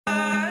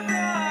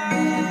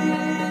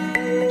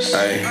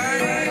Hey,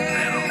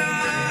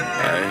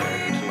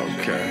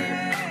 okay.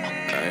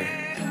 Hey.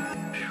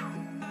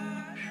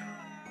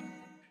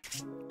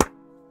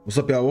 What's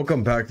up, y'all?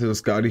 Welcome back to the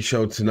Scotty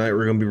Show. Tonight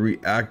we're gonna be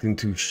reacting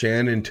to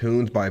Shannon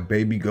tunes by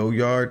BBY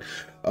GOYARD.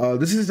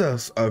 This is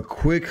a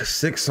quick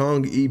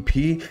 6-song EP.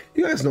 You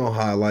guys know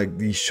how I like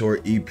these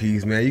short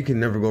EPs, man. You can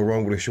never go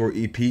wrong with a short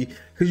EP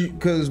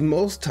because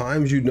most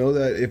times you know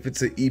that if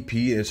it's an EP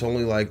and it's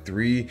only like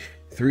three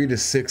to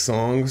 6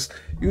 songs,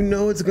 you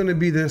know it's gonna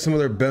be some of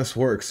their best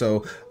work.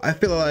 So I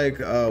feel like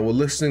while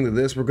listening to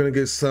this, we're gonna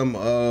get some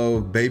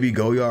of BBY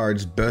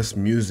GOYARD's best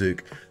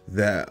music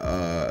that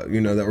that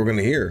we're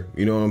gonna hear.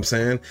 You know what I'm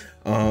saying?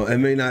 It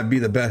may not be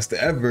the best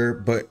ever,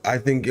 but I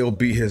think it'll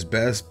be his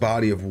best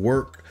body of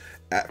work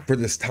for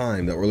this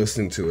time that we're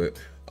listening to it.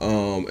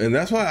 And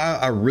that's why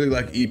I really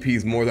like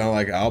EPs more than I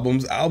like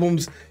albums.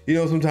 Albums, you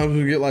know, sometimes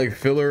we get like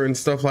filler and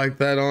stuff like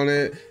that on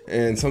it,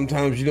 and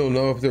sometimes you don't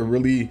know if they're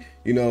really,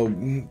 you know,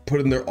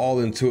 putting their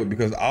all into it,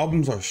 because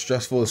albums are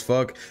stressful as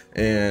fuck,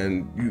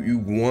 and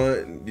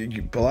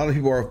a lot of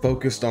people are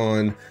focused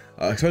on,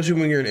 especially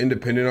when you're an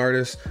independent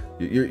artist,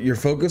 you're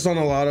focused on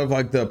a lot of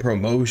like the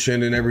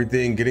promotion and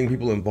everything, getting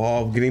people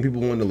involved, getting people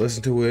wanting to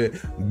listen to it,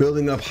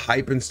 building up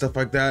hype and stuff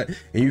like that,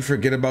 and you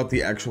forget about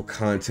the actual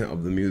content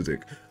of the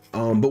music.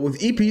 But with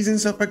EPs and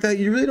stuff like that,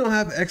 you really don't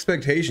have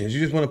expectations.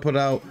 You just want to put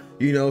out,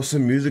 you know,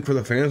 some music for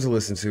the fans to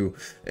listen to.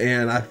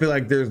 And I feel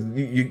like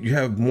you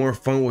have more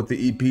fun with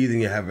the EP than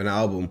you have an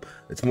album.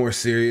 It's more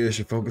serious.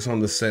 You focus on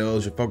the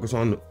sales. You focus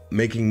on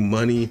making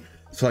money.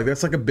 So like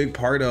that's like a big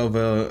part of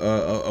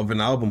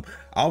an album.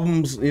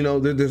 Albums, you know,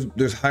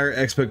 there's higher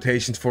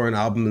expectations for an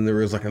album than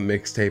there is like a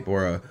mixtape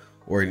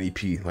or an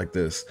EP like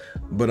this.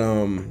 But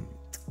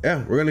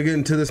yeah, we're gonna get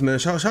into this, man.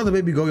 Shout out to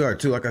BBY GOYARD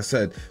too. Like I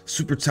said,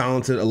 super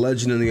talented, a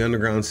legend in the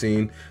underground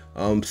scene.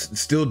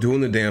 Still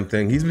doing the damn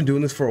thing. He's been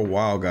doing this for a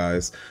while,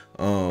 guys.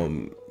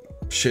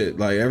 Shit,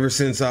 like ever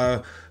since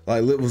I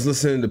was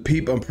listening to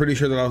Peep, I'm pretty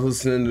sure that I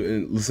was listening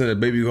to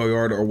BBY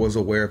GOYARD or was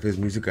aware of his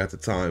music at the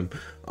time.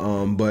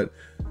 But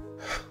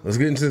let's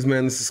get into this,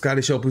 man. This is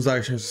Scotty Show. Please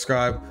like, share, and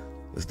subscribe.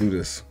 Let's do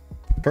this.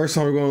 First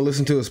song we're going to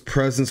listen to is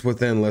Presence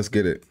Within. Let's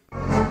get it.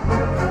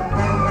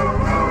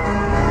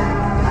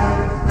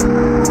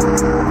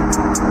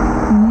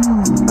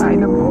 I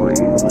know, boy.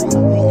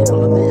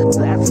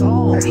 That's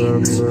all.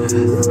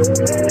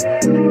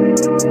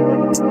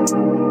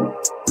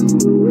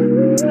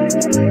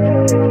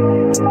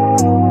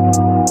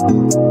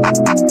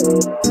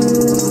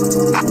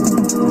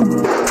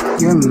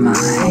 You're mine.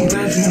 I'm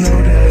glad you know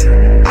that.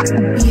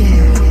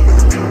 Yeah.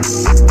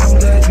 I'm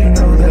glad you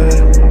know that.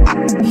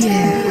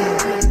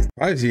 Yeah.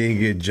 Why did you ain't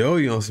get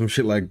Joey on some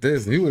shit like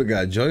this? If he would have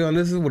got Joey on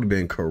this, it would have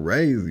been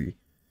crazy.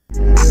 I'm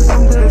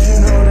glad you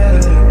know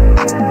that.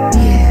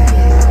 Yeah.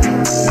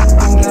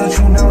 I'm glad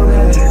you know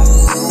that.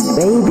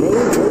 Baby.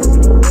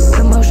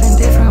 Emotion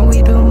different, we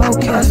do more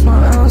cash.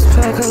 My ounce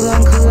pack a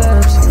long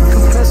collapse.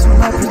 Compress with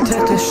my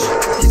protector.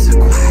 It's a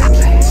quiet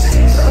place.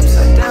 The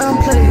upside down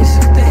place.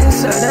 The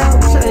inside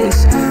out place.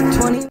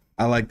 20.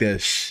 I like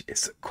that. Shh,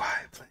 it's a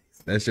quiet place.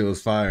 That shit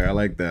was fire. I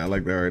like that. I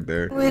like that right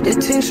there. With the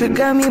tincture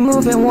got me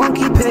moving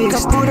wonky pace.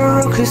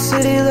 Caputo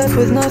City left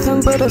with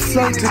nothing but a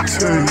flight to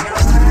turn.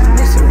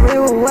 It's a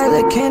real white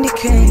like candy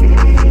cane.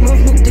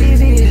 Movement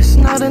devious.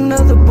 Not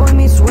another boy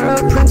meets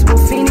world. Principal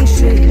Feeny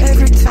shit.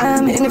 Every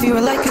time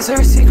interviewer like, is there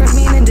a secret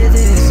meaning to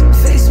this?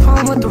 Face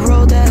palm with the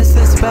rolled ass.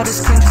 That's about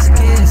as cringe as it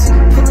gets.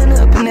 Pulling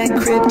up in that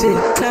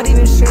cryptid. Not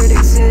even sure it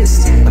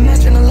exists.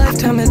 Imagine a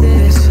lifetime of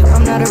this.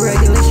 I'm not a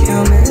regular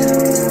human.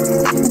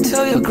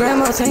 Tell your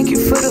grandma thank you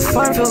for the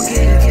Farmville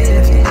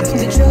gift.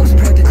 The jokes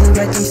practically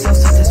write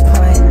themselves at this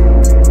point.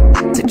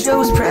 The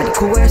jokes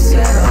practical where it's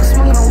at. I'm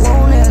smoking a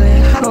lone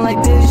alley. I don't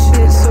like this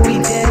shit, so we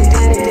did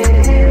it.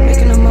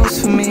 Making the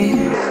most for me.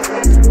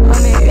 I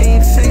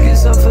made 8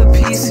 figures off a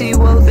PC.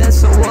 Well,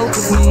 that's so woke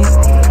of me.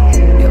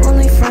 You're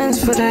only friends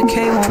for that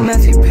K. Won't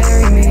Matthew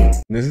Perry me.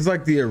 This is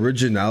like the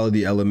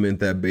originality element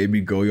that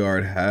BBY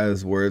GOYARD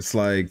has, where it's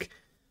like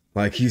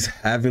he's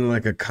having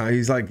like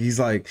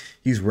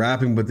he's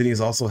rapping, but then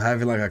he's also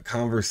having like a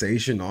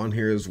conversation on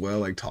here as well,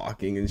 like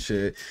talking and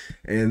shit.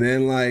 And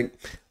then like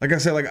I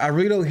said, like I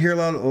really don't hear a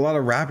lot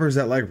of rappers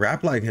that like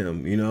rap like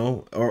him, you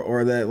know,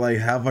 or that like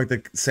have like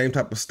the same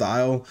type of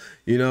style,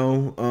 you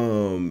know.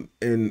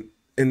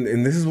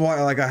 And this is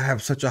why like I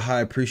have such a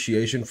high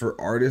appreciation for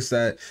artists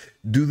that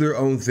do their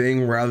own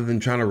thing rather than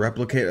trying to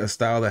replicate a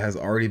style that has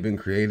already been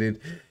created.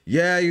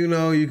 Yeah, you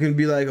know, you can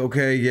be like,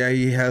 okay, yeah,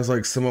 he has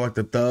like some of like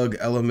the thug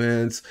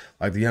elements,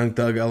 like the Young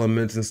Thug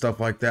elements and stuff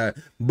like that.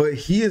 But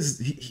he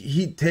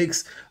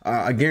takes,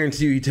 I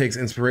guarantee you, he takes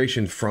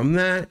inspiration from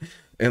that.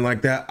 And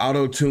like that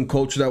auto-tune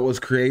culture that was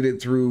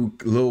created through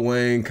Lil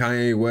Wayne,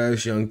 Kanye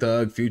West, Young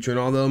Thug, Future, and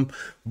all them.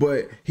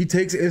 But he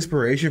takes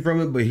inspiration from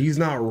it, but he's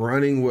not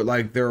running with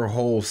like their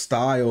whole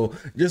style.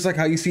 Just like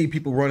how you see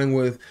people running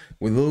with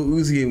Lil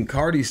Uzi and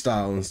Cardi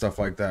style and stuff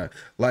like that.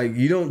 Like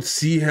you don't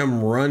see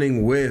him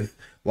running with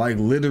like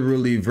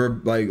literally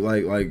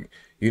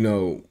you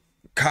know,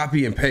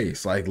 copy and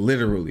paste, like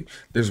literally.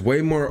 There's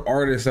way more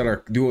artists that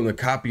are doing the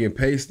copy and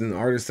paste than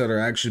artists that are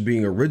actually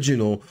being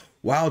original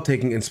while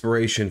taking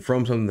inspiration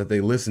from something that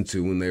they listened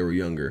to when they were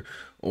younger,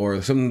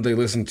 or something they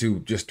listened to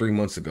just 3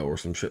 months ago, or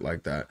some shit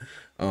like that.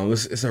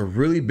 It's a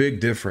really big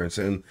difference,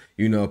 and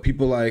you know,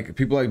 people like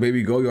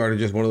Baby Goyard are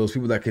just one of those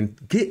people that can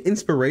get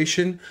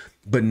inspiration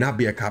but not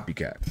be a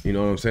copycat. You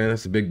know what I'm saying?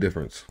 That's a big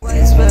difference.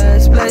 Blaze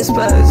buds,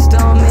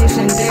 don't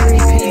mention dairy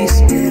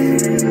piece.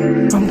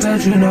 I'm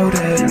glad you know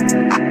that.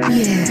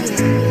 Yeah.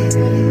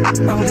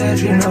 I'm glad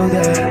you know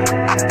that.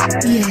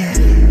 Yeah.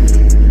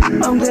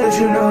 I'm glad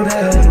you know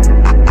that.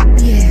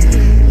 Yeah.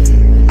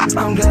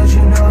 I'm glad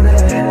you know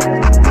that.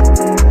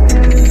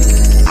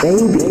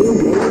 Baby.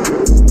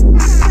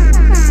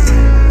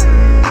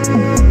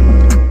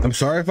 I'm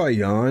sorry if I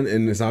yawn,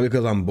 and it's not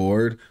because I'm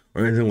bored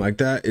or anything like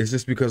that. It's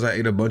just because I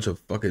ate a bunch of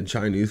fucking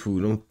Chinese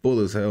food. I'm full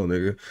as hell,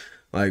 nigga.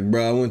 Like,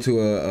 bro, I went to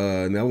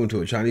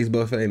a Chinese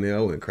buffet, and I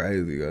went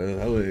crazy, bro.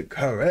 I went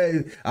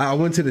crazy. I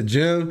went to the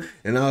gym,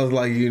 and I was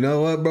like, you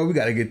know what, bro? We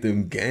gotta get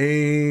them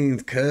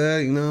gains, cut.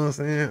 You know what I'm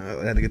saying?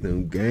 I had to get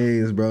them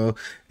gains, bro.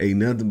 Ate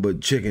nothing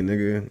but chicken,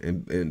 nigga,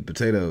 and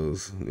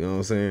potatoes. You know what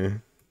I'm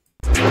saying?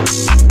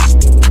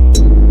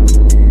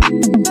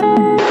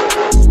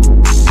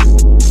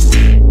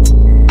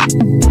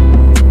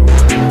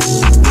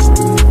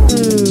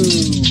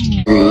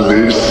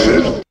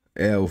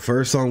 Yeah, well,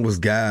 first song was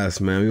Gas,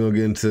 man. We're gonna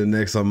get into the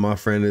next song. My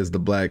friend is the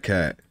Black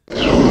Cat. The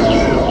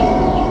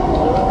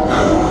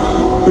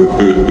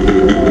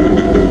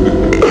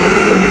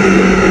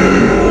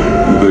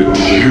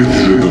truth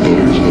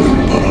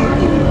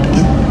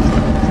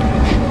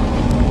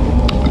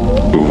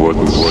of what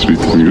sweet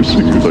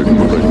music like.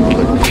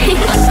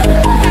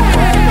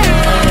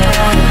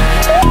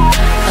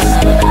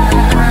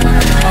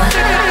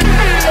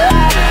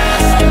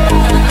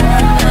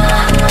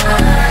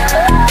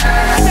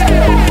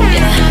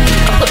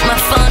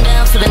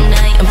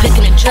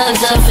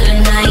 Drugs up for the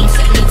night,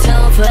 setting the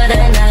tone for the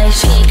night.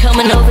 She ain't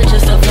coming over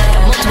just to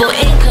fly. Multiple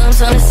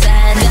incomes on the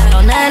side,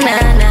 dial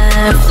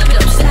 999. Flip it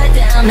upside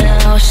down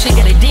now. She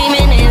got a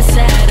demon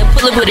inside. I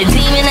pull up with a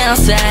demon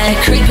outside.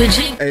 Creeper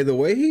G. Hey, the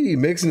way he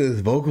mixing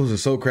his vocals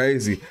is so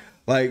crazy.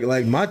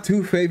 Like my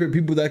two favorite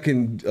people that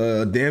can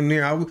damn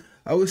near,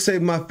 I would say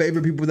my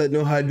favorite people that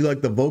know how to do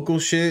like the vocal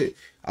shit.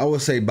 I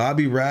would say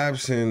Bobby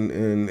Raps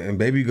and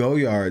Baby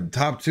Goyard,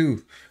 top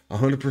two.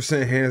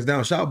 100% hands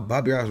down. Shout out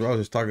Bobby Raps. I was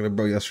just talking to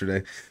bro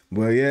yesterday.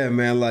 But yeah,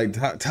 man, like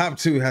top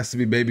two has to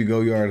be Baby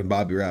Goyard and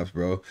Bobby Raps,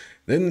 bro.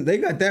 Then they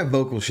got that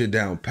vocal shit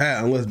down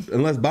pat.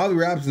 Unless Bobby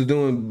Raps is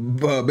doing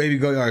Baby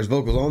Goyard's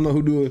vocals. I don't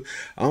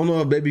know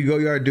if Baby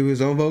Goyard do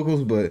his own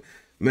vocals, but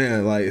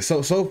man, like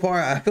so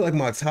far, I feel like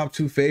my top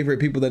two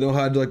favorite people that know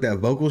how to do like that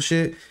vocal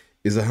shit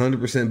is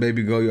 100%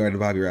 Baby Goyard and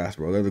Bobby Raps,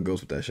 bro. They're the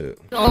ghosts with that shit.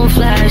 Don't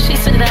fly. She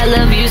said I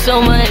love you so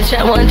much.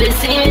 I want this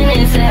semen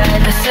inside.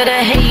 I said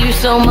I hate you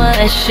so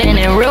much.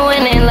 Shannon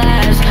ruining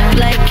lives.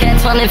 Black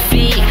cats on their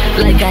feet,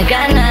 like I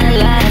got 9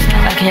 lives.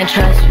 I can't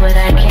trust what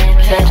I can't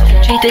touch.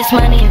 Treat this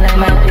money like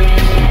my bitch.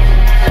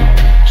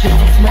 Treat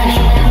this money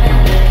like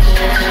my bitch.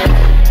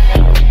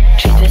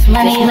 Treat this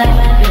money like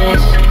my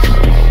bitch.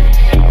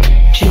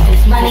 Treat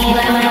this money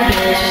like my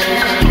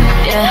bitch.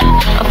 Yeah,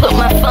 I put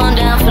my phone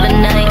down for the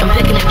night. I'm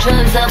picking the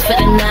drugs up for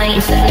the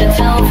night. Setting the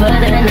tone for the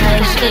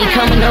night. She ain't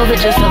coming over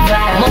just to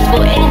vibe.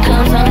 Multiple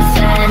incomes on the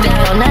side.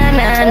 Dial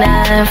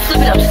 999.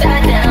 Flip it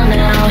upside down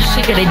now.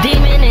 She got a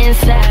demon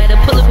inside. I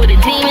pull up with a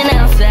demon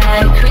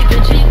outside. Creeper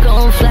Jeep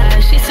gon' fly.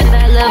 She said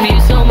I love you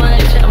so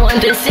much. I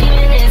want the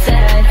semen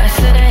inside. I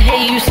said I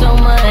hate you so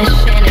much.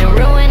 Shannon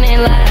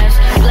ruining lives.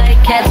 Black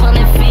cats on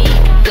their feet,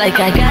 like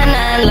I got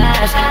 9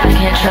 lives. I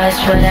can't trust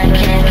what I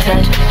can't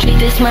touch. Treat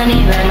this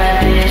money like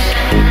my bitch.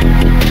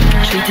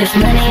 Treat this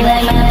money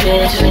like my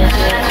bitch.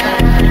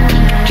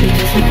 Treat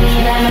this money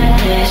like my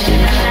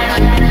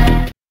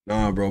bitch.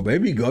 Nah, bro,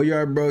 Baby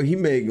Goyard, bro, he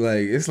make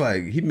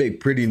he make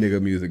pretty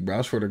nigga music, bro.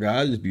 I swear to God,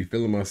 I just be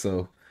feeling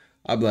myself.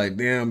 I be like,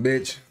 damn,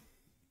 bitch.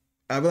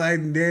 I be like,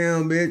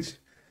 damn, bitch.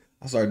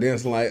 I start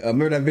dancing like,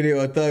 remember that video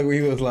of Thug where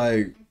he was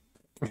like,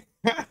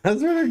 I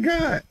swear to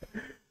God.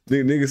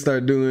 Niggas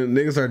start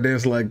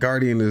dancing like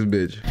Cardi in this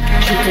bitch.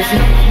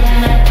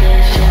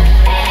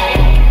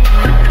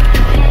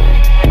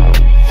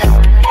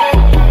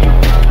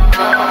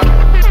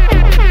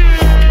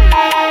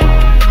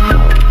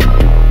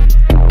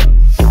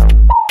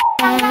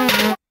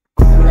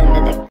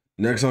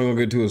 Next song I'm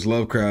gonna get to is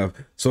Lovecraft.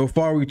 So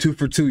far we 2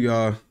 for 2,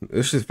 y'all.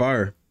 This shit's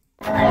fire.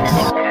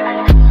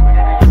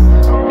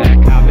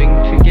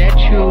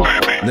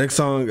 Next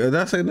song, did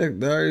I say next?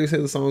 Did I already say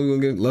the song we're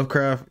gonna get?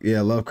 Lovecraft?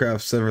 Yeah,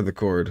 Lovecraft, Sever the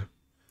Cord.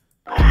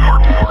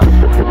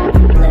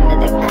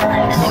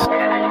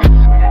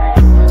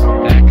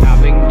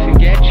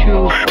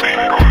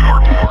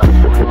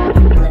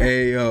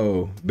 Hey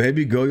yo,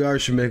 Baby Goyard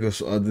should make us.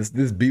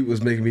 This beat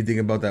was making me think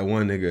about that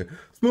one nigga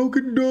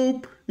smoking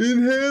dope,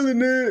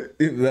 inhaling it.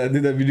 I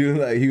did that video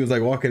like he was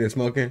like walking and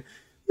smoking.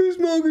 We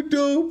smoking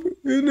dope,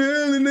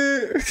 inhaling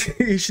it.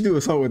 He should do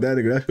a song with that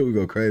nigga. That shit would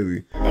go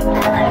crazy.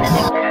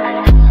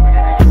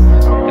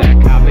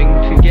 They're coming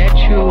to get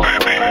you.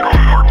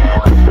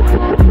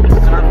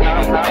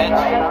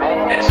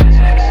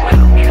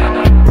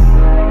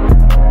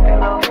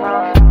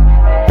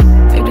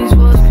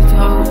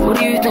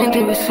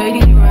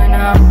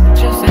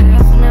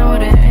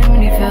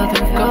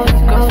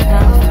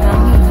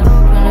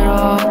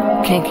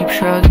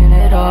 shrugging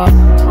it off.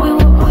 We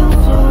were all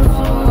so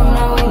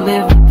now we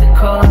live with the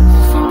cost.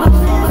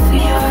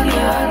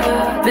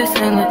 This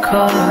ain't the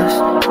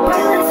cost.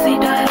 Brilliantly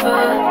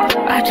diver,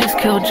 I just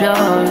killed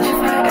Jaws. If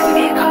I ever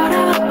get caught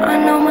up, I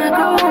know my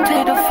girl won't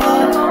take the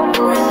fall.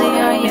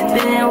 Really, are you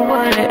then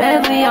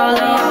whatever y'all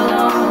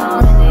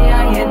on? Really,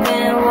 are you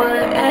then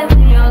whatever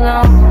y'all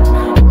on?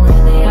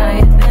 Really, are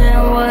you then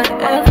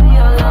whatever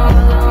y'all on?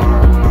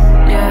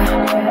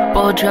 Yeah,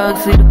 bold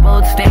drugs lead to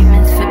bold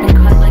statements, sipping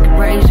cut like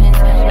abrasions.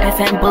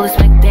 FM bullets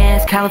make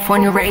dance,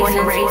 California raisins. No,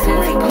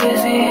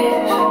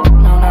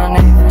 not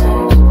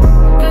Nathan's.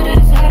 Good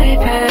as how they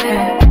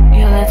pay.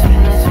 Yeah, let's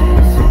face.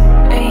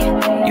 Hey,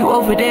 you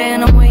over there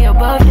and I'm way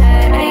above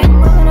that. Hey,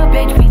 I'm rolling up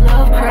HP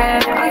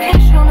Lovecraft. I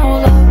can't show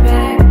no love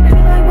back.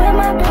 Like where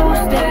my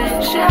post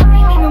at? Shit, I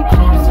ain't even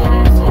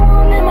posted.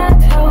 I'm in my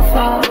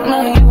telephone.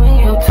 Now you in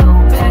your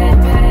toe bag.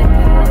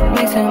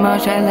 Mixing my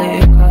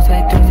jelly, close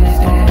like through this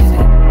day.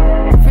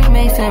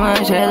 Freemason my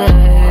jelly,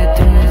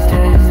 through this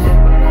day.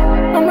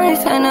 I might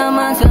sign up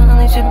my son,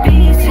 it should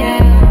be,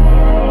 yeah.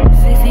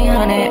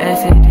 1600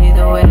 SAD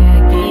the way I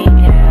geek,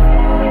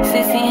 yeah.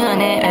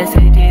 1600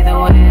 SAD the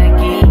way I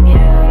geek,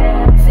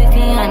 yeah.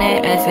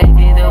 1600 SAD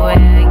the way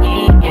I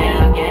geek,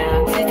 yeah.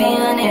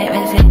 1600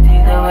 SAD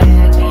the way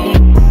I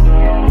geek.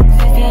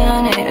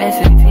 1600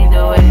 SAD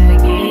the way I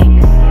geek.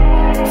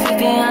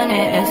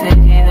 1600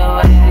 SAD the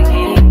way I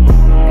geek.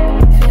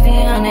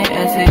 1600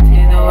 SAD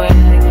the way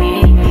I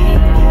geek.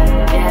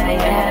 Yeah,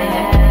 yeah,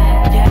 yeah.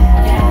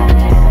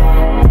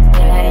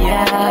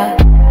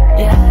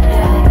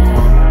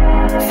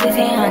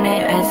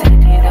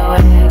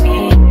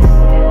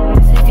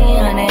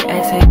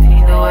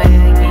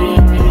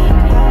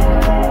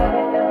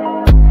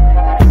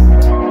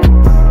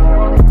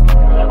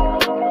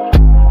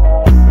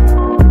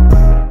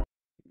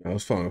 That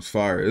song was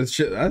fire. This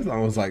shit, that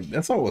song was like,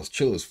 that song was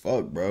chill as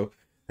fuck, bro.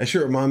 That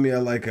shit remind me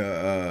of like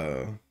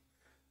it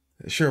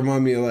sure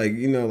remind me of like,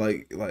 you know,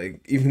 like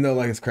even though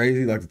like it's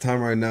crazy, like the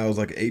time right now is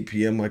like 8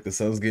 p.m, like the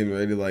sun's getting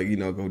ready to like, you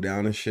know, go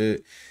down and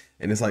shit.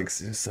 And it's like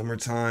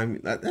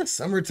summertime. That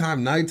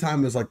summertime,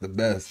 nighttime is like the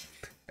best.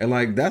 And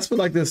like that's what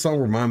like this song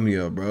remind me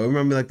of, bro.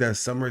 Remember like that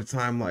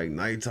summertime, like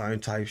nighttime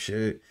type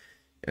shit.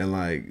 And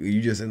like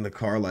you just in the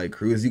car like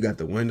cruise, you got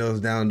the windows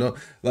down. Don't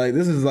like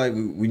this is like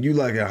when you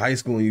like in high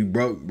school and you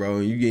broke, bro,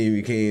 and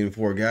you can't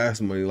afford gas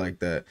money like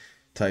that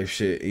type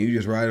shit, and you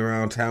just ride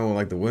around town with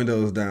like the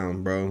windows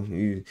down, bro.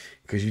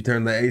 Because you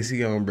turn the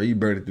AC on, bro, you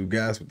burn it through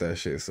gas with that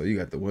shit. So you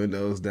got the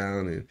windows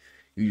down and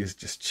you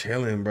just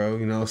chilling, bro.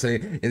 You know what I'm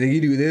saying? And then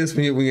you do this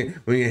when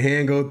your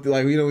hand go through,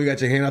 like, you know, we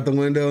got your hand out the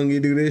window and you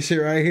do this shit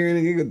right here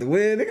and you get the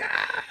wind.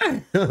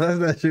 That's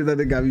that shit that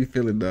it got me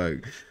feeling,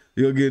 dog.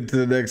 You'll get to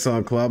the next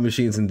song, Cloud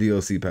Machines and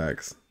DLC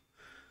Packs.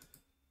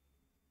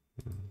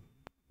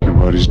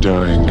 Everybody's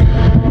dying.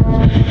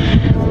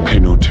 Pay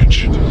no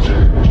attention.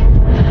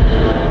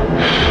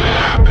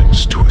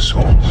 Happens to us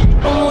all.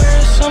 I'm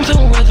wearing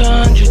something with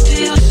 100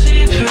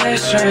 DLC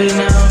packs right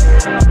now.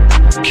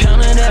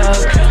 Count it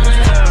out.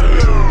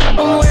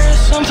 I'm wearing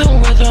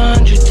something with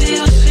 100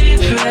 DLC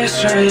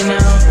packs right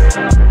now.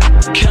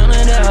 Count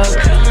it out.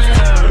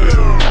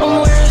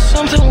 I'm wearing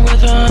something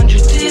with 100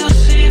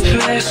 DLC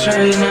packs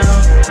right now.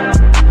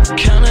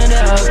 Count it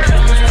out.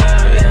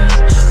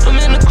 Yeah. I'm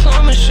in the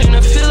claw machine,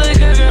 I feel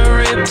like I got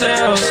ripped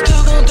out.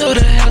 Still gon' do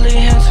the Helly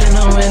Hansen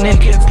on when it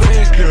get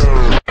bigger.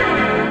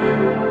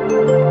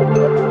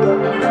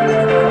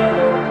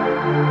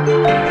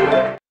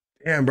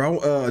 Damn, bro.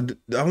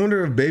 I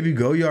wonder if Baby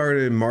Goyard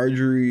and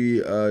Marjorie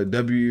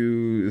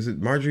is it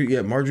Marjorie?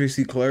 Yeah, Marjorie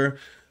Sinclair.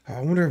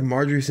 I wonder if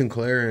Marjorie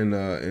Sinclair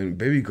and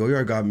Baby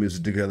Goyard got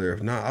music together.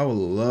 If not, I would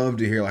love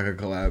to hear like a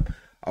collab.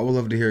 I would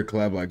love to hear a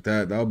collab like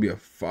that. That would be a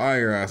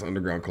fire ass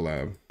underground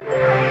collab. I'm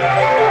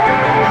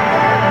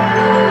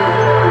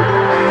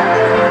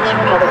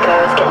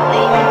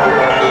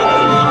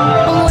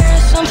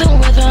wearing something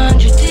with 100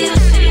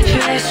 DLC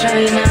packs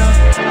right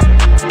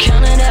now.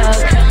 Count it out.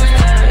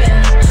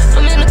 Yeah.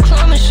 I'm in the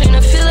claw machine, I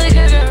feel like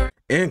I got.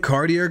 And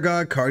Cartier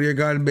God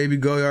and Baby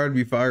Goyard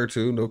be fire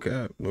too. No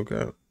cap.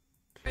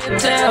 Still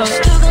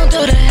gon'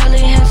 do the Helly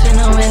Hansen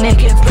on when it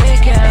get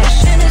break out.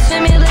 Shannon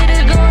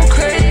simulated going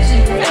crazy.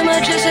 Am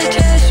I just a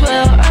test?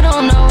 Well, I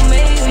don't know,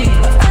 maybe.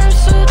 I'm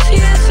so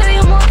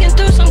TSA, I'm walking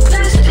through some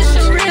classes. It's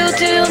a real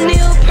deal,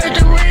 Neil Peart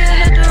the way I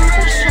had to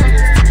rush him.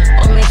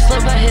 Only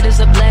slip I hit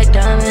is a black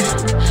diamond.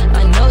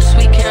 I know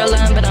Sweet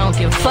Caroline, but I don't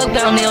give a fuck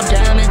about Neil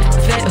Diamond.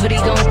 Fat hoodie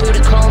going through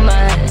the coal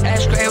mine.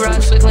 Ash gray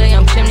rocks look like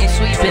I'm chimney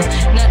sweeping.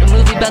 Not the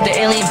movie about the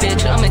alien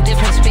bitch, I'm a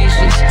different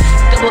species.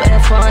 Double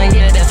F1,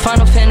 yeah, that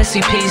Final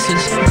Fantasy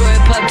pieces. Go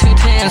ahead, pop 2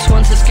 10s,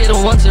 one's a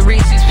Skittle, one's a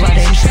Reese's Pieces. Why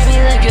they treat me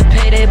like a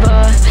payday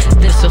bar?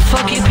 This a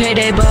fuck you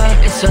payday bar.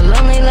 It's a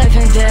lonely life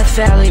in Death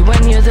Valley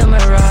when you're the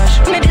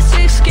Mirage. Made it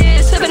 6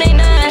 kids, 7, 8,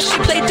 9. She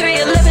played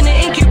 3, 11, and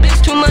Incubus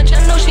too much.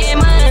 I know she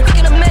ain't mine.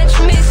 Picking a match,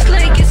 Miss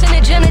Lake, it's in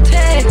a Janet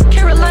tag.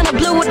 Carolina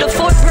blue with the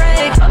 4th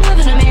brag. I'm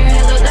loving a mirror,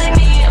 it look like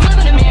me. I'm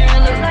loving a mirror,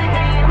 it look like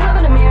me. I'm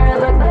loving a mirror,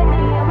 it look like me.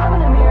 I'm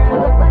loving a mirror, it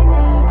look like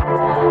me.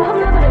 I'm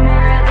loving a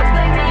mirror, it look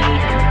like me.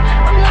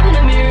 I'm loving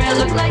a mirror, it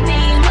look like me.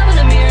 I'm loving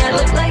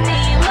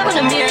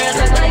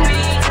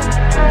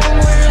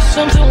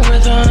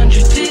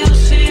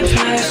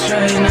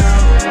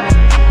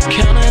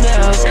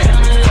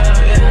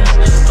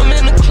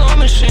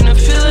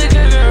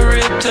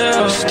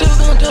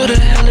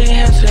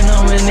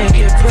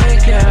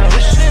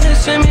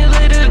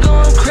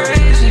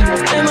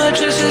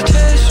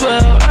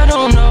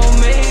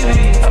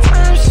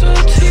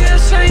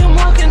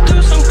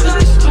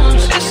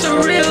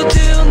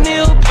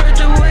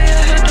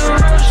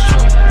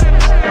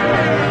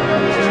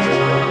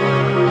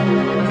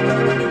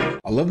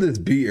love this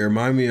beat. It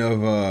remind me of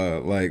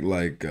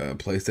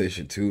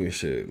PlayStation 2 and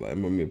shit. Like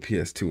remind me of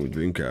PS2 and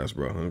Dreamcast,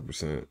 bro.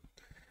 100%.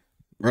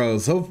 Bro,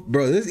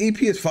 this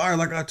EP is fire.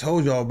 Like I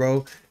told y'all,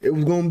 bro. It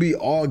was gonna be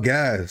all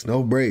gas,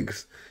 no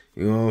breaks.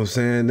 You know what I'm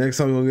saying? Next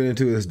song we're gonna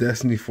get into is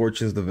Destiny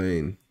Fortunes the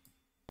Vein.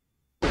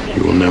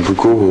 You will never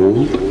grow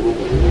old,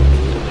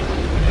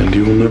 and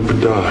you will never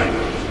die.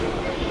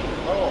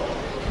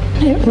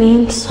 It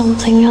means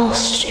something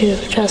else too,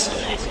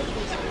 doesn't it?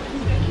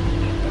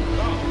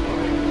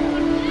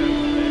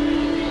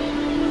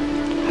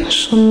 I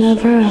shall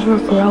never ever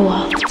grow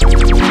up.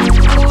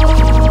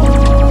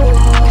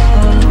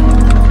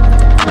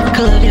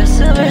 Columbia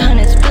silver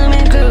honey's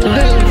blooming groove.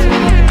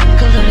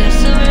 Columbia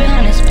silver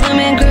honey's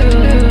blooming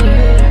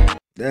groove.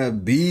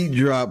 That beat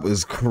drop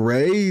was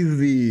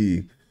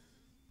crazy.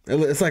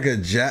 It's like a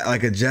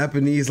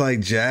Japanese like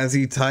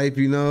jazzy type,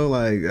 you know,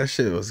 like that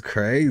shit was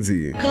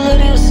crazy.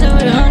 Columbia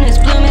silver honey's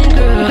blooming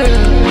groove.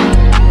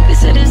 They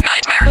said it's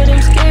nightmare, but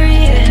I'm scary.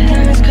 Yeah,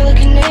 diamonds color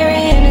canary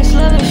and it's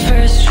love at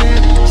first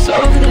trip. So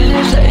over the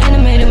hips like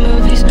animated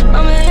movies.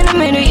 I'm an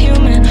animated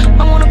human.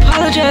 I won't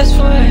apologize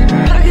for it.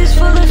 Pockets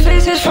full of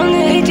faces from the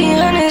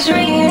 1800s,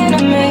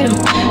 reanimate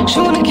them. She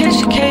wanna catch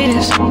the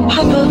cadence.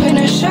 Hop up in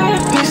a shirt,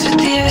 mix the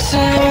DSM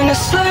and a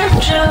slurp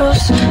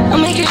juice.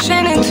 I'm making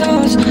Shannon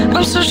tunes.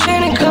 I'm so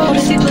Shannon code.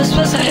 C++, I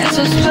had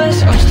so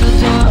plus. I'm still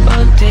doing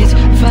updates.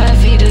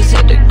 5 eaters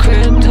at the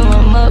crib,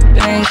 doing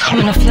mukbangs. I'm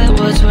in a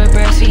flatwoods where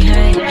brassy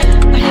hang. I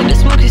hit the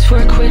smokies for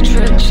a quick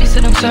trip. She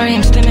said, I'm sorry,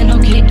 I'm stimming,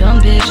 okay,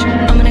 dumb bitch.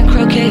 I'm in a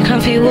croquet,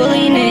 comfy,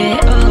 woolly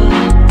knit.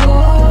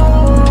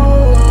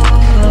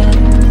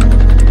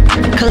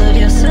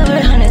 Columbia silver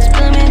honey's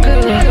blooming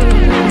groove.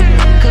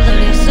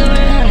 Columbia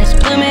silver honey's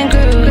blooming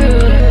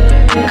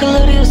groove.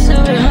 Columbia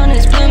silver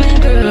honey's blooming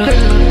groove.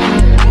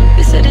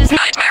 They said it's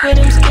nightmare, but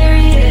I'm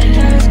scary. Yeah,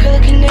 diamonds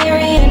color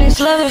canary and it's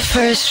love at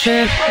first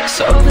trip.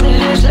 So over the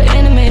hips like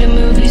animated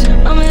movies.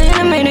 I'm an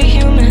animated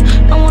human.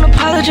 I won't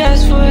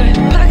apologize for it.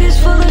 Pockets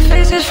full of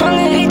faces from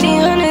the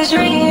 1800s,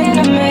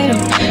 reanimate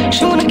them.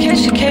 She wanna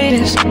catch the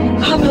cadence.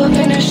 Hop up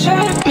in a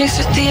shirt, mix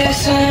with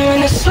DSM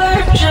and a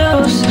slurp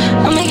juice.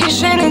 I'm making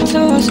Shannon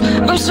tunes.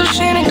 I'm so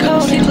Shannon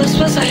code. C++, I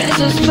had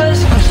those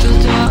plus. I'm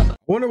still doing. I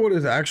wonder what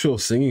his actual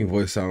singing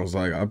voice sounds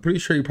like. I'm pretty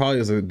sure he probably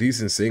is a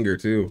decent singer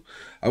too.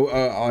 I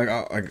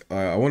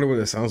wonder what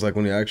it sounds like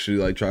when he actually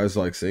like tries to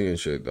like sing and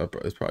shit.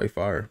 It's probably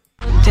fire.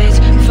 Days,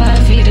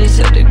 5 eaters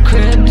at the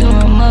crib, doing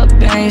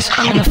mukbangs.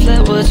 I'm in the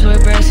flatwoods where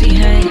brassy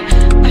hang.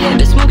 I hit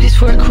the smokies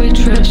for a quick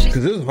trip.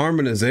 Cause his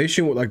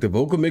harmonization with like the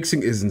vocal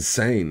mixing is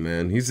insane,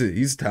 man.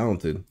 He's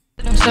talented.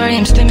 I'm sorry,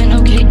 I'm stimming,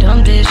 okay,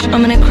 dumb bitch.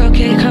 I'm in a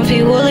croquet,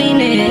 comfy, woolly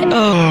knit.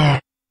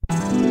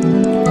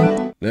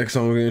 Next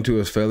song we're getting into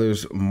is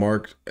Feathers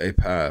Marked a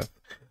Path.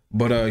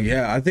 But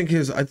yeah, I think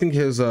his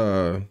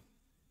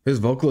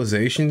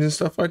vocalizations and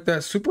stuff like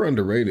that super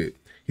underrated.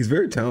 He's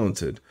very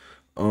talented.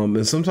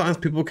 And sometimes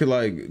people could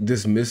like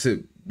dismiss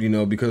it, you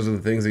know, because of the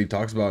things that he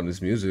talks about in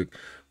his music.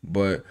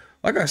 But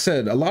like I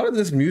said, a lot of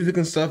this music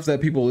and stuff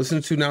that people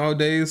listen to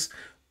nowadays,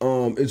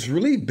 it's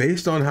really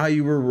based on how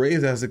you were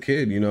raised as a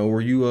kid. You know,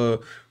 were you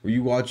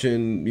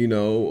watching, you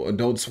know,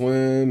 Adult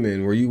Swim,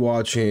 and were you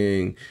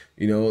watching,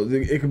 you know,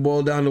 it could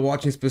boil down to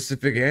watching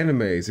specific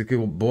animes. It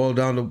could boil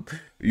down to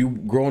you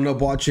growing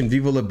up watching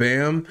Viva La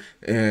Bam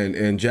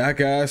and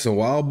Jackass and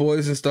Wild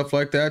Boys and stuff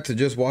like that, to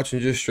just watching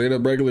just straight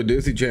up regular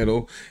Disney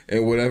Channel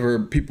and whatever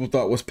people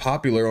thought was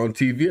popular on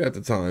TV at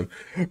the time.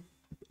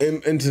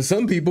 And to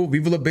some people,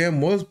 Viva La Bam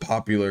was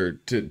popular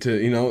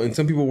to you know, and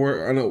some people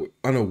were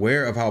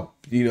unaware of how,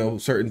 you know,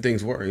 certain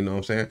things were, you know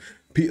what I'm saying?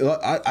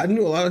 I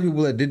knew a lot of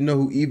people that didn't know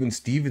who Even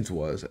Stevens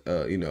was,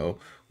 you know,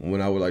 when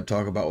I would like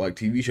talk about like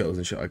TV shows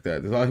and shit like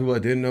that. There's a lot of people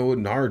that didn't know what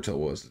Naruto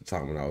was at the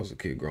time when I was a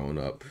kid growing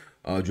up.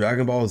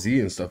 Dragon Ball Z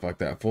and stuff like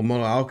that. Full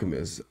Metal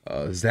Alchemist,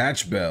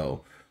 Zatch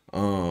Bell,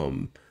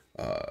 Gundam,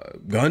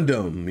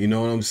 you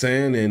know what I'm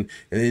saying? And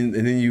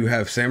then you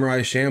have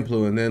Samurai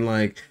Champloo, and then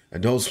like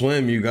Adult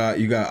Swim, you got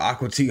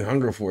Aqua Teen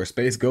Hunger Force,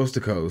 Space Ghost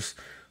to Coast,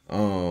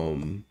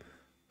 Tim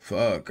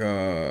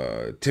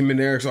and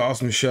Eric's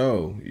Awesome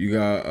Show, you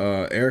got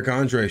Eric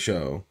Andre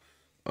Show,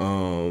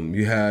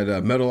 you had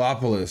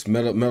Metalopolis,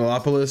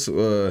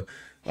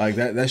 like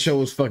that show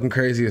was fucking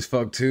crazy as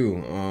fuck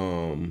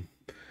too.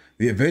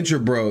 The Venture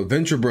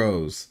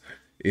Bros,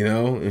 you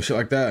know, and shit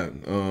like that.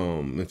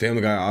 And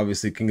Family Guy,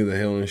 obviously, King of the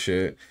Hill and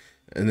shit.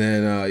 And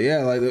then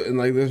yeah, like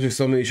there's just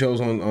so many shows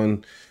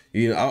on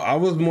you know, I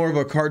was more of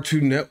a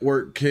Cartoon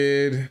Network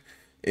kid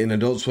and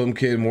Adult Swim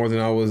kid more than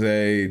I was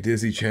a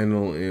Disney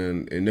Channel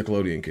and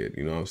Nickelodeon kid.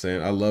 You know what I'm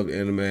saying? I loved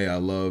anime. I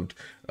loved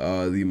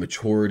the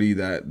maturity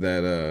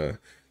that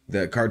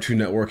Cartoon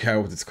Network had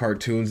with its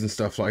cartoons and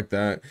stuff like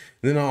that.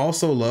 And then I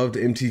also loved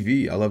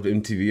MTV. I loved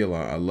MTV a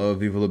lot. I love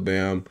Viva La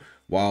Bam,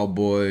 Wild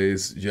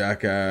Boys,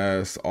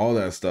 Jackass, all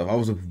that stuff. I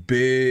was a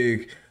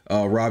big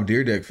Rob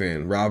Dyrdek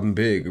fan, Robin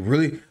Big.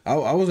 Really, I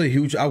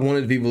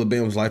wanted Viva La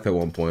Bam's life at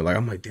one point. Like,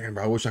 I'm like, damn,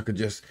 bro, I wish I could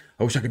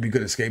be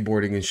good at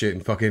skateboarding and shit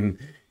and fucking,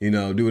 you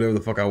know, do whatever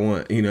the fuck I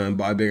want, you know, and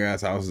buy big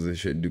ass houses and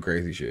shit and do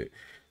crazy shit.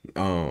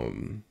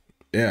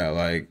 Yeah,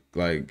 like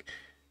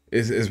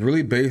it's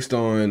really based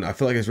on, I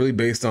feel like it's really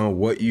based on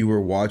what you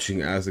were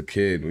watching as a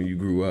kid when you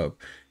grew up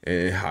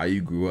and how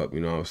you grew up, you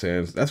know what I'm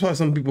saying? That's why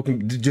some people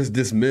can just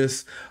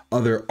dismiss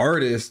other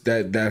artists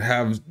that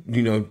have,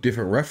 you know,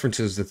 different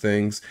references to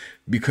things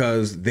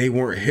because they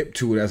weren't hip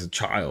to it as a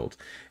child.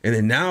 And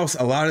then now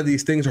a lot of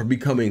these things are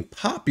becoming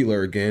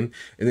popular again,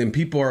 and then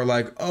people are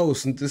like, oh,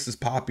 since this is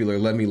popular,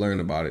 let me learn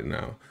about it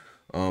now.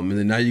 And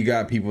then now you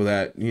got people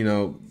that, you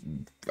know,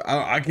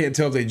 I can't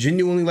tell if they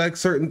genuinely like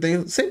certain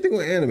things. Same thing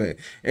with anime.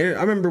 And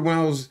I remember when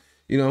I was,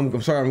 you know,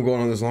 I'm sorry I'm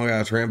going on this long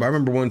ass rant, but I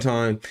remember one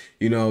time,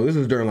 you know, this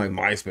was during like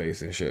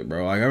MySpace and shit,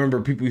 bro. Like I remember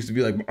people used to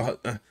be like,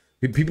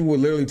 people would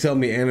literally tell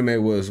me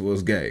anime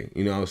was gay,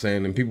 you know what I'm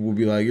saying? And people would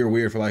be like, you're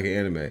weird for liking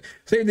anime.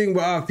 Same thing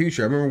with Odd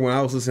Future. I remember when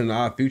I was listening to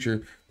Odd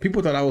Future,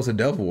 people thought I was a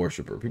devil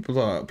worshiper. People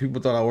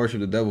thought I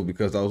worshiped the devil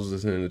because I was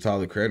listening to Tyler,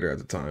 the Creator at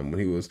the time when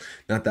he was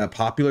not that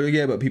popular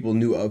yet, but people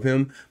knew of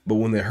him. But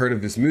when they heard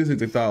of his music,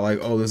 they thought like,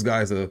 oh, this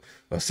guy's a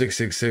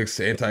 666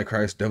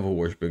 Antichrist devil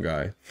worshiping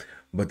guy.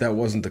 But that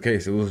wasn't the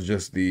case. It was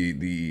just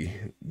the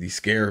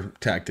scare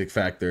tactic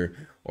factor,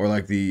 or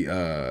like the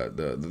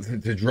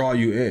to draw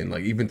you in.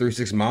 Like even 3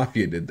 6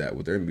 Mafia did that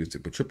with their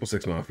music, but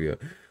 666 Mafia,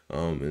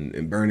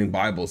 and burning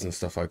Bibles and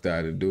stuff like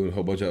that, and doing a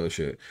whole bunch of other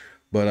shit.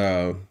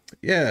 But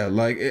yeah,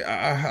 like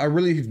I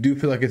really do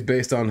feel like it's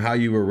based on how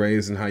you were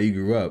raised and how you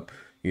grew up.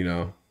 You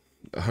know,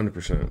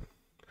 100%.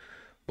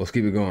 Let's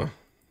keep it going.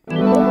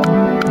 God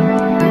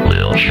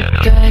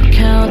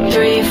count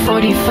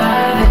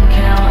 345 and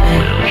counting.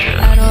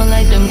 I don't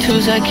like them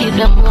twos, I keep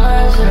them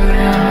ones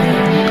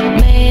around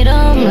me. Made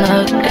them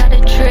look, got a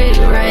trick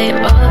right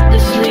up the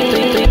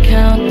sleeve.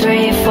 Count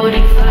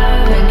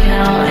 345 and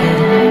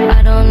counting.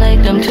 I don't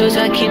like them twos,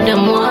 I keep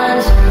them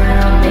ones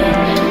around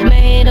me.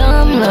 Made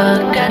them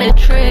look, got a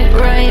trick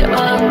right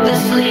up the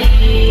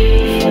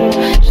sleeve.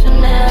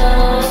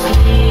 Chanel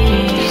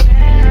sleeves.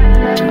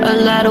 A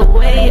lot of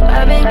weight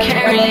I've been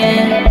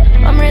carrying.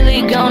 I'm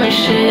really gonna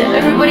shit.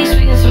 Everybody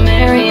speaking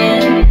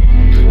Sumerian.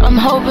 I'm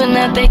hoping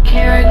that they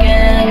care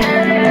again.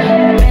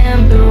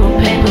 Bamboo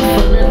paper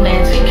full of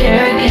Nancy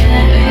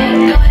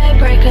Kerrigan. Go ahead,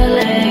 break a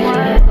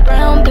leg.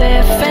 Brown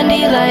bear,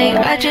 Fendi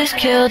like I just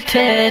killed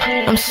Ted.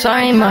 I'm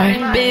sorry,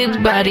 Mark,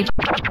 big body.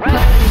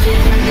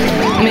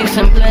 Mix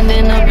and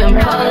blending up in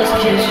Paula's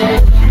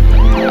kitchen.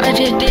 I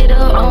just did a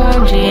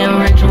OMG in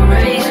Rachel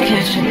Ray's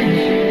kitchen.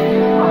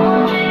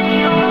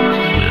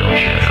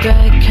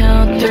 God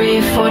count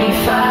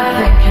 345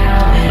 and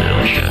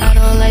counting. I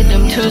don't like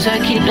them twos, I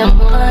keep them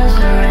ones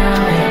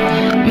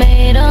around me.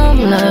 Made them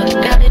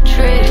look, got a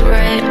trick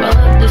right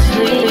up the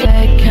sleeve.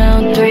 God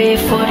count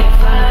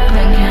 345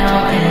 and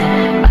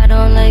counting. I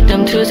don't like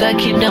them twos, I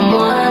keep them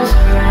ones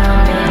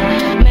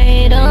around me.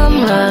 Made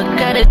them look,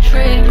 got a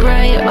trick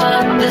right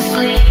up the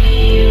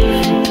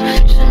sleeve.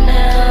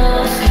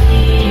 Chanel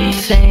sleeve.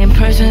 Same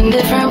person,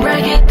 different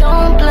bracket,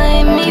 don't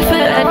blame me for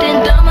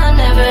acting dumb. I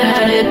never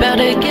had it,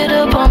 better get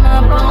up on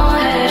my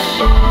bonehead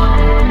shit.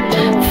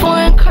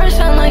 Foreign car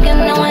sound like an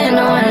annoying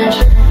orange.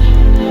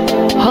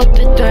 Hope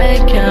the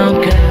thread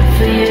count good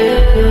for you.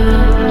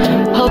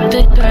 Hope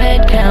the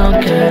thread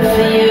count good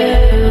for you.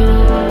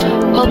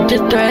 Hope the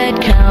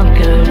thread count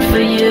good for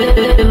you.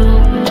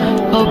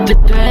 Hope the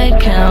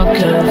thread count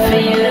good for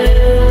you.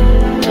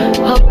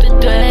 Hope the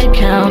thread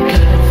count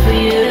good for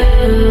you.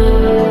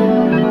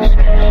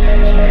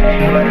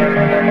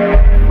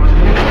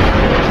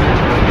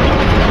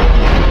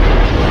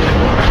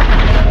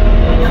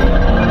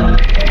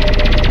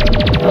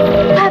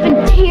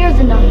 Having tears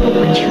enough for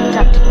what you've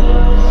done to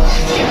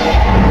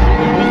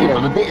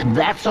me.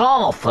 That's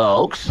all,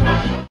 folks.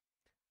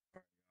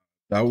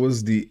 That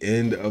was the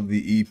end of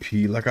the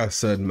EP. Like I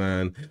said,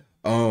 man,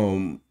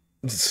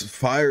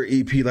 fire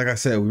EP. Like I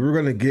said, we were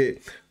gonna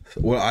get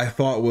what I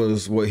thought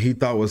was what he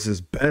thought was his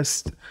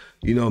best,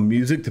 you know,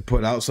 music to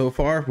put out so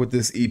far with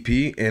this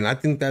EP, and I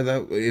think that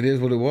it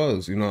is what it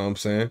was. You know what I'm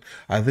saying?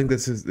 I think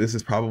this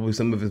is probably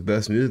some of his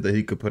best music that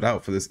he could put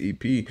out for this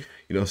EP. You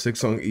know,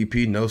 6-song EP,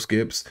 no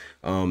skips.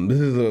 This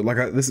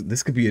is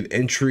this could be an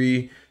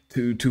entry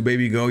to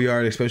Baby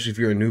Goyard, especially if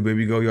you're a new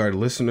Baby Goyard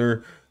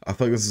listener. I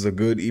feel like this is a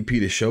good EP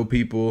to show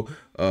people.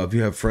 If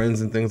you have friends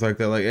and things like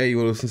that, like, hey, you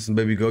want to listen to some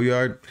Baby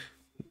Goyard?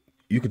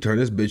 You can turn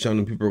this bitch on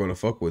and people are going to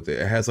fuck with it.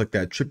 It has like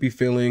that trippy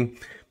feeling,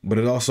 but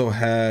it also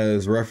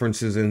has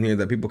references in here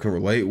that people can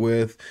relate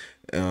with.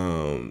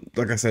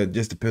 Like I said, it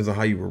just depends on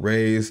how you were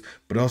raised,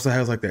 but it also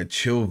has like that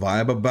chill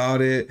vibe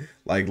about it,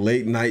 like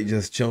late night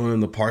just chilling in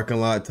the parking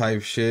lot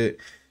type shit.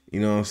 You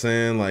know what I'm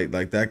saying?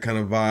 Like that kind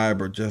of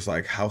vibe, or just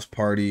like house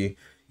party,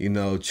 you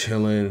know,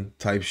 chilling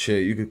type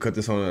shit. You could cut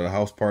this on at a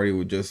house party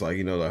with just like,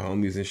 you know, like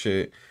homies and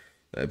shit.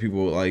 That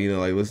people like, you know,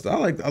 like listen. I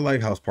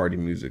like house party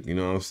music, you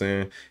know what I'm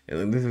saying?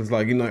 And this is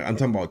like, you know, I'm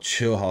talking about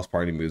chill house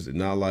party music,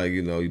 not like,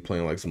 you know, you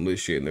playing like some lit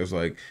shit and there's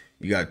like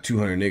you got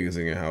 200 niggas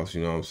in your house,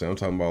 you know what I'm saying? I'm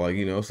talking about like,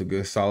 you know, it's a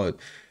good solid,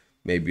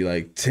 maybe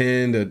like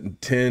 10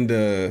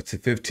 to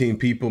 15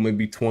 people,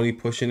 maybe 20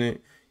 pushing it,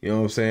 you know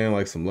what I'm saying?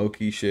 Like some low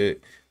key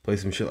shit, play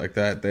some shit like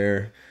that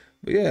there.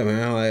 But yeah,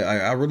 man, like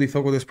I really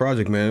fuck with this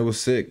project, man. It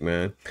was sick,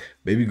 man.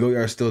 Baby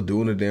Goyard's still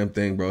doing the damn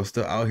thing, bro.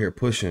 Still out here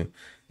pushing,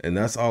 and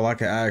that's all I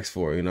can ask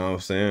for. You know what I'm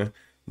saying?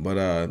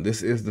 But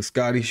this is the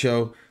Scotty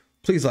Show.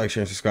 Please like,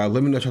 share, and subscribe.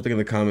 Let me know what y'all think in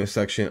the comment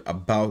section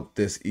about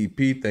this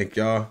EP. Thank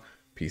y'all.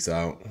 Peace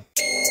out.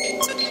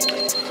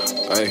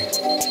 Hey.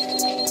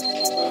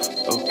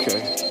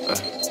 Okay.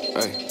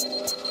 Hey.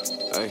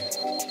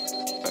 Hey.